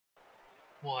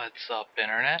What's up,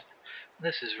 Internet?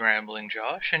 This is Rambling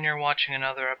Josh, and you're watching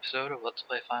another episode of Let's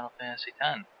Play Final Fantasy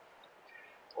X.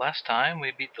 Last time,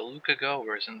 we beat the Luca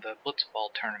Goers in the Blitzball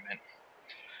tournament.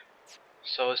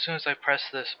 So as soon as I press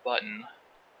this button,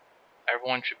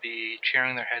 everyone should be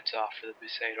cheering their heads off for the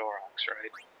Besaid Aurochs,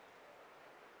 right?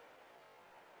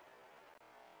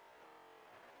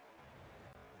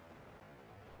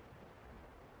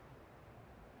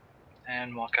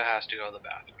 And Waka has to go to the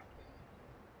bathroom.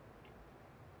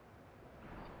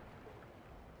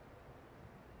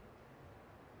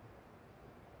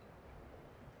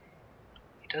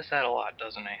 He does that a lot,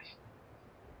 doesn't he?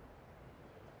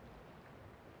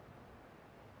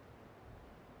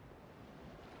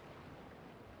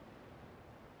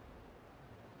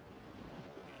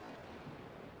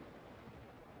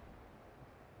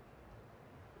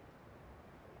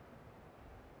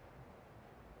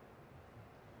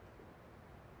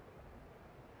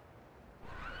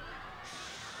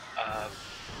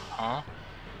 Huh?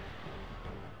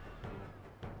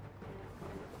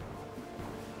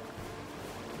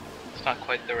 It's not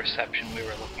quite the reception we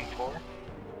were looking for.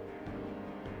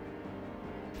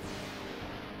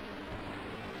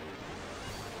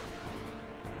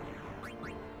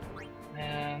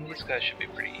 And these guys should be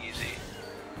pretty easy.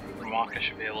 Waka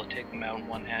should be able to take them out in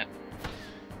one hit.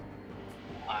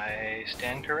 I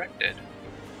stand corrected.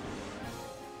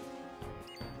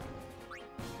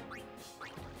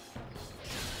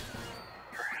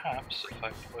 Perhaps if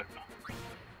I put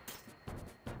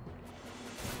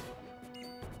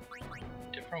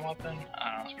a different weapon,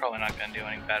 I don't know, it's probably not going to do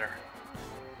any better.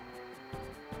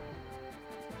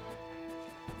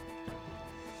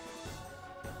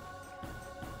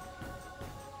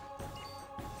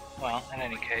 Well, in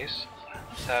any case,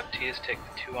 let's have Tias take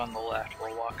the two on the left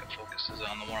while Waka focuses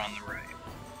on the one on the right.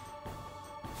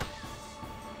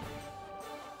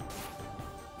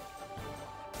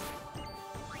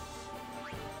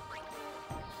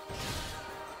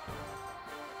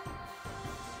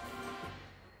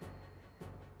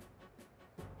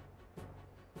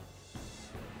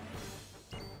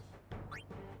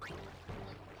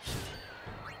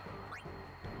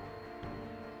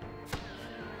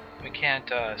 We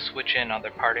can't switch in other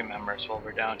party members while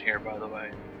we're down here, by the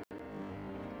way.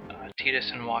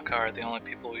 Tidus and Waka are the only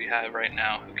people we have right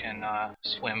now who can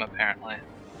swim, apparently.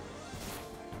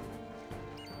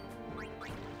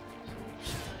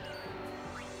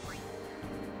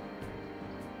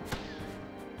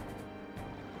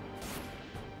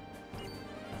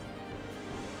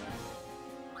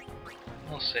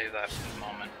 We'll save that for the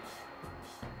moment.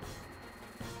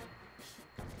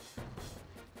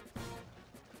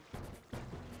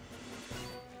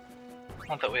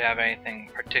 Not that we have anything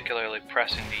particularly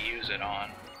pressing to use it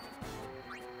on.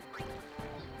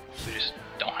 We just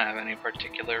don't have any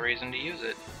particular reason to use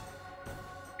it.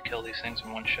 Kill these things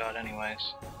in one shot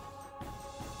anyways.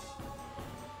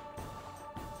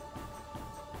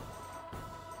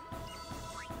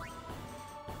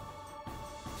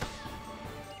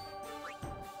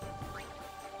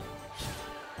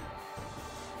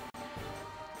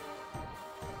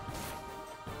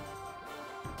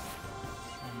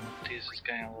 This is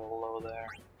getting a little low there.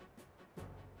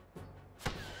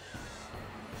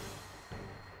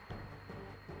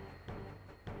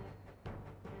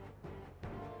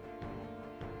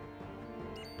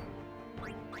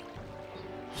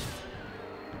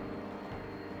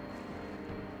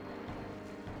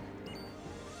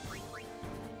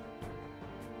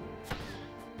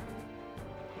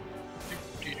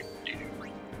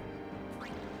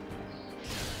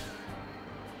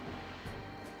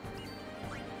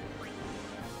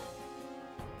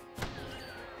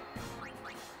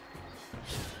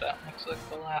 That looks like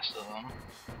the last of them.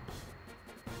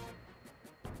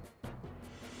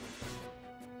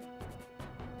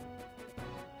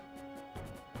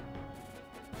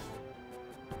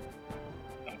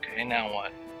 Okay, now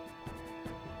what?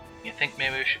 You think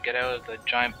maybe we should get out of the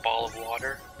giant ball of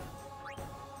water?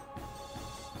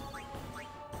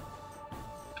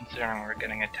 Considering we're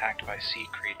getting attacked by sea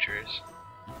creatures.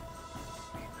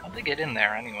 How'd they get in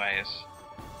there anyways?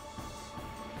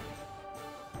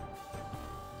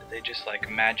 They just like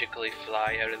magically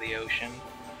fly out of the ocean.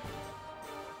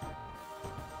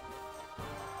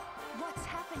 What's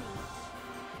happening?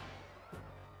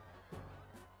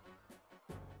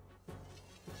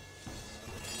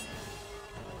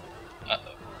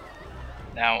 Uh-oh.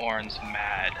 Now Orin's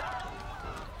mad.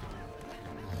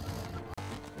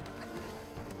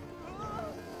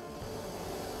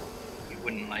 You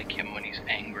wouldn't like him when he's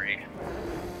angry.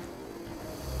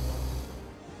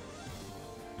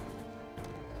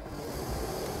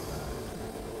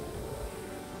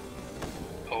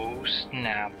 Oh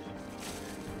snap.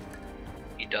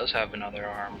 He does have another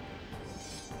arm.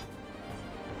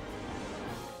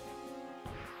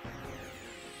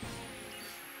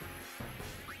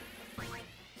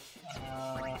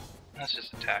 Let's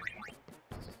just attack him.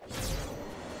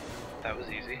 That was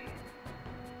easy.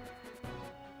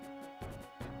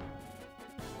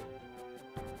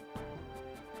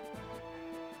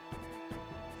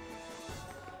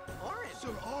 Orin! Sir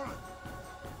Orin!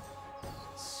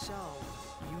 So,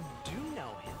 you do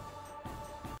know him?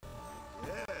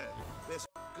 Yeah, best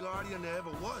guardian there ever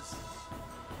was.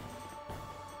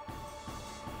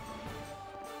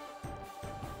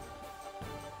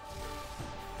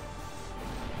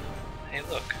 Hey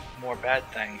look, more bad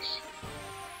things.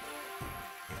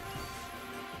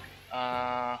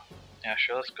 Yeah,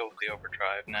 sure, let's go with the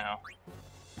overdrive now.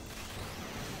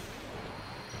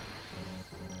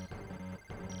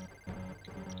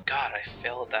 God, I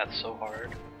failed at that so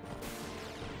hard.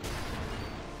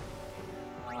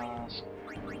 Let's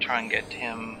try and get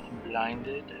him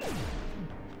blinded.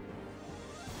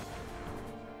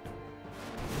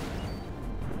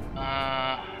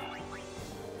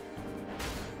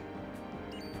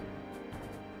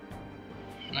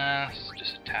 Let's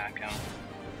just attack him.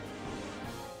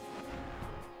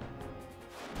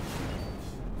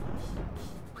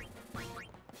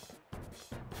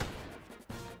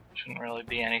 Shouldn't really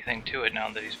be anything to it now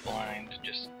that he's blind.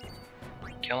 Just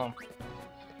kill him.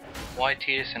 Why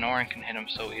Titus and Orin can hit him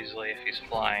so easily if he's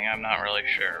flying, I'm not really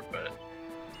sure, but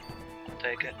I'll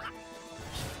take it.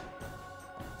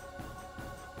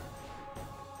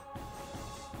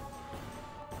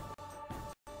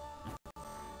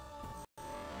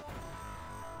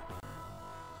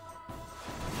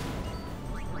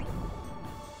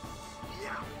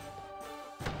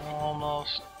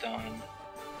 Almost done.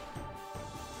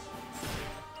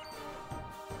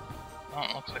 Oh,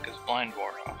 it looks like his blind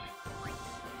wore off.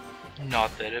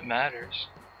 Not that it matters.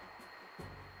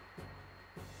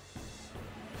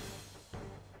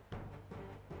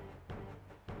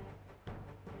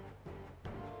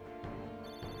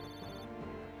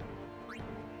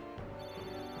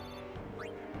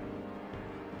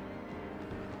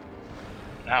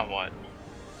 Now what?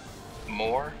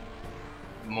 More?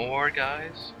 More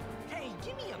guys? Hey,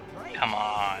 give me a break! Come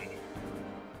on.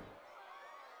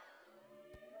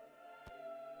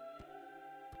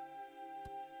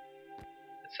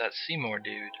 It's that Seymour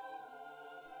dude.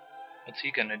 What's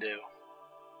he gonna do?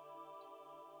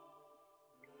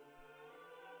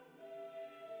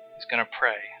 He's gonna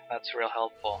pray. That's real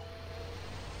helpful.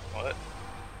 What?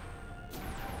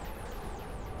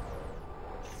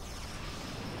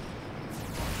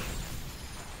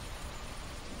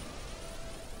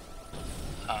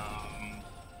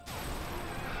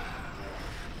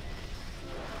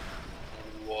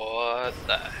 What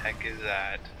the heck is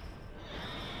that?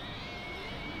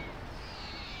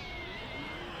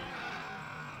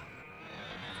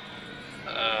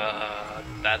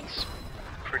 That's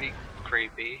pretty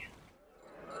creepy.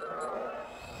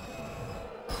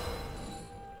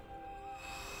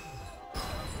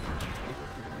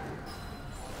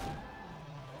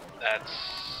 That's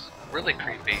really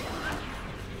creepy.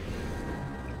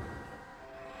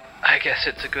 I guess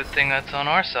it's a good thing that's on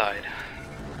our side.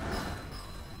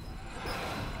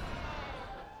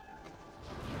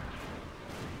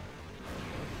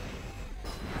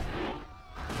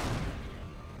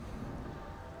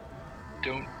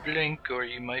 Don't blink or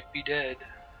you might be dead.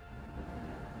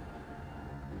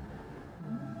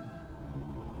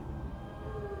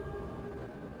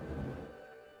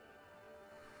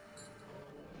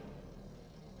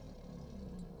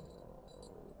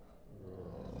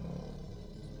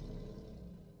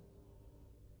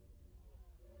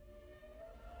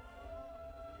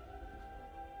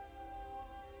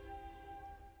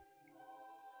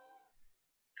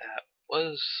 That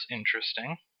was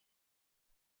interesting.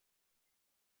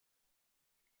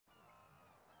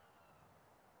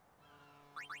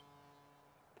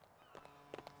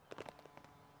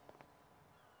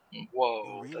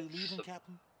 Whoa, You're really that's leaving, a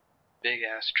Captain? big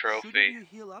ass Shouldn't trophy. you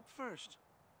heal up first?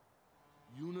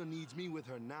 Yuna needs me with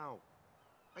her now.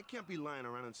 I can't be lying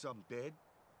around in some bed.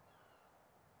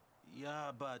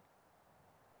 Yeah, but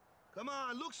Come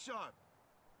on, look sharp.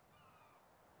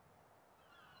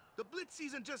 The Blitz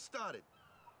season just started.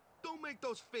 Don't make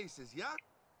those faces, yeah?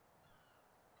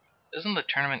 Isn't the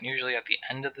tournament usually at the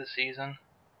end of the season?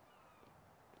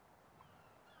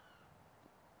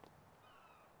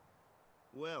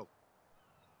 Well,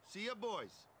 see ya,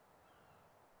 boys.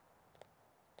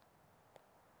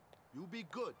 You be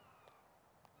good.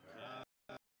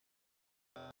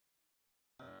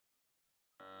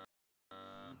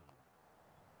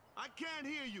 I can't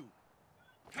hear you.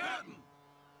 Captain!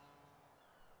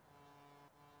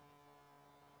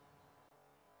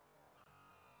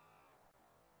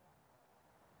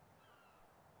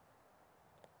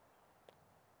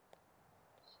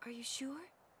 Are you sure?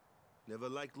 Never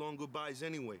liked long goodbyes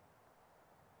anyway.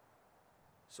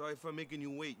 Sorry for making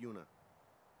you wait, Yuna.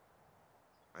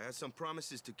 I had some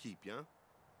promises to keep, yeah?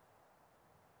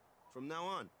 From now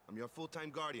on, I'm your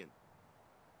full-time guardian.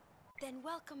 Then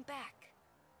welcome back.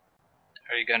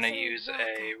 Are you gonna So, use a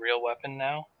Raka. real weapon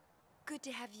now? Good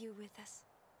to have you with us.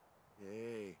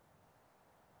 Hey.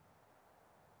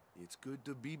 It's good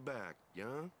to be back,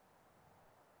 yeah?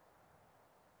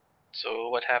 So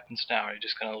what happens now? Are you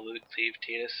just gonna leave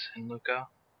Titus and Luca?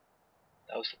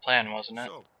 That was the plan, wasn't it?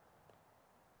 So,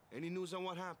 any news on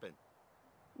what happened?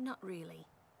 Not really.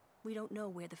 We don't know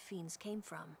where the fiends came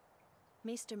from.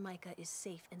 Maester Micah is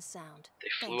safe and sound. They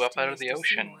flew thanks up to out of the Maester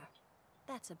ocean. Seymour.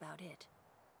 That's about it.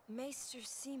 Maester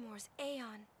Seymour's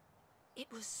Aeon.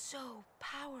 It was so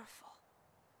powerful.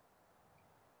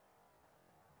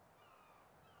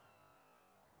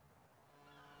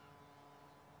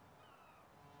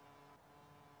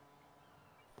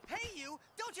 Hey, you!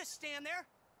 Don't just stand there!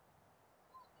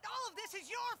 All of this is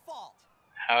your fault!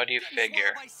 How do you Getting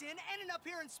figure? swallowed by sin, ending up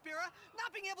here in Spira,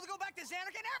 not being able to go back to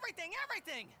Xanarkand,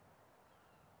 everything!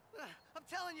 I'm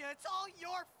telling you, it's all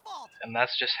your fault! And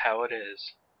that's just how it is.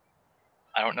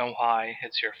 I don't know why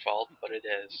it's your fault, but it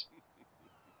is.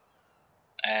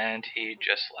 And he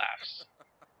just laughs.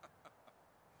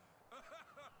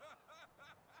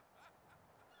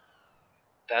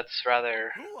 That's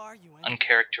rather Who are you, anyway?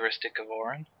 uncharacteristic of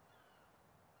Orin.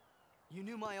 You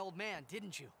knew my old man,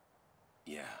 didn't you?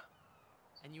 Yeah,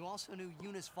 And you also knew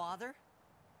Yuna's father?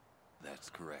 that's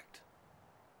correct.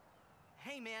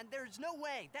 Hey, man, there's no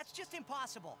way. That's just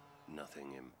impossible.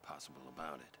 Nothing impossible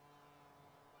about it.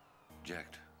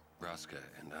 Jekt, Braska,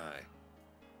 and I,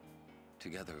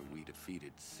 together we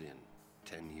defeated Sin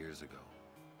 10 years ago.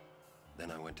 Then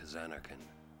I went to Xanarkand,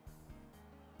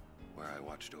 where I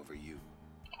watched over you,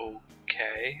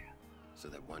 Okay. so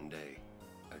that one day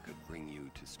I could bring you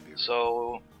to Spirit.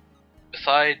 So,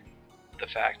 beside the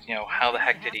fact, how the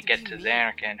heck did he get to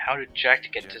Xanarkand? How did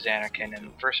Jekt get to Xanarkand in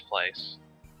the first place?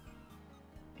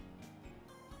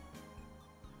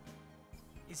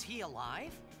 Is he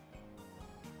alive?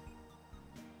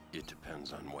 It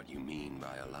depends on what you mean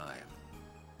by alive.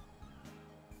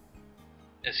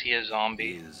 Is he a He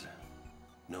zombie? is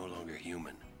no longer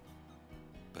human.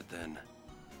 But then,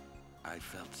 I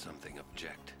felt something of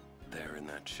Jekt there in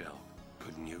that shell,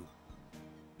 couldn't you?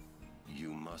 You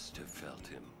must have felt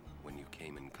him when you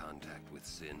came in contact with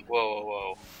Sin.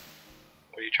 Whoa.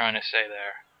 What are you trying to say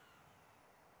there?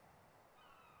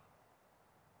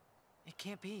 It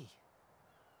can't be.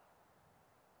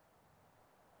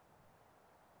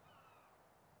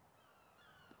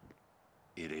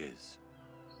 It is.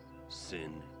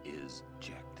 Sin is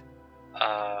Jekt.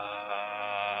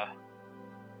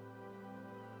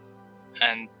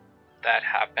 And that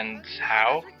happens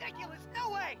how? That's ridiculous!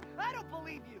 No way! I don't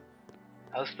believe you!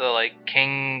 How's the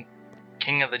king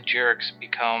of the jerks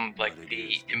become But it the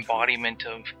is the embodiment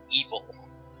of evil?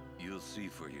 You'll see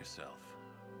for yourself.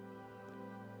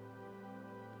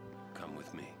 Come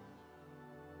with me.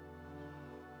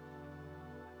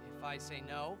 If I say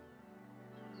no,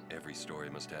 Every story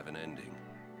must have an ending.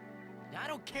 I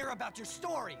don't care about your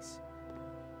stories!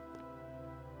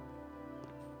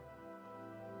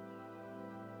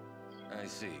 I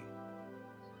see.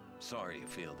 Sorry you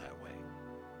feel that way.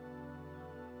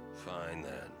 Fine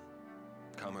then.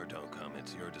 Come or don't come,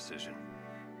 it's your decision.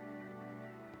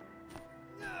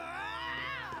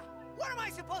 Ah! What am I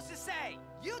supposed to say?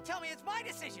 You tell me it's my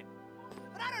decision.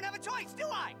 But I don't have a choice, do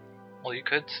I? Well, you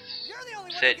could You're the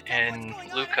only one sit who can tell me in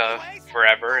what's going on Luca anyways.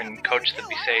 forever I have and to go coach with the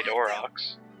you, I Besaid have to.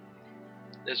 Aurochs.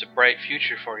 There's a bright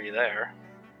future for you there.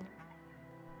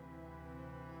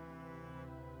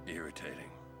 Irritating.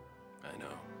 I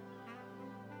know.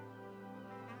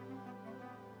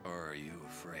 Or are you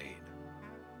afraid?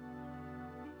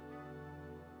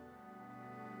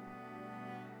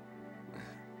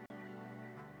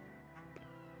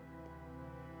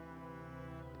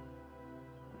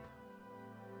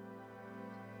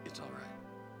 It's all right.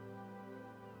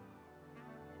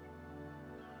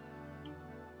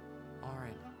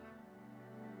 Orin.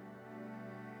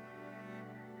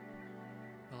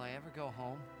 Will I ever go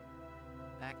home?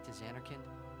 Back to Xanarkand?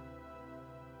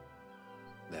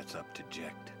 That's up to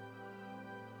Jekt.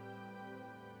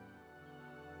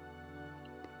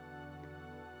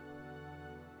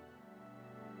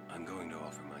 I'm going to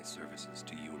offer my services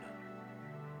to Yuna.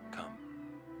 Come.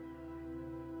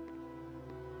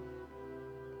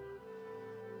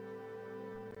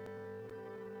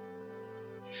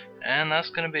 And that's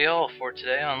going to be all for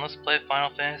today on Let's Play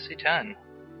Final Fantasy X.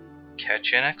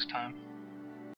 Catch you next time.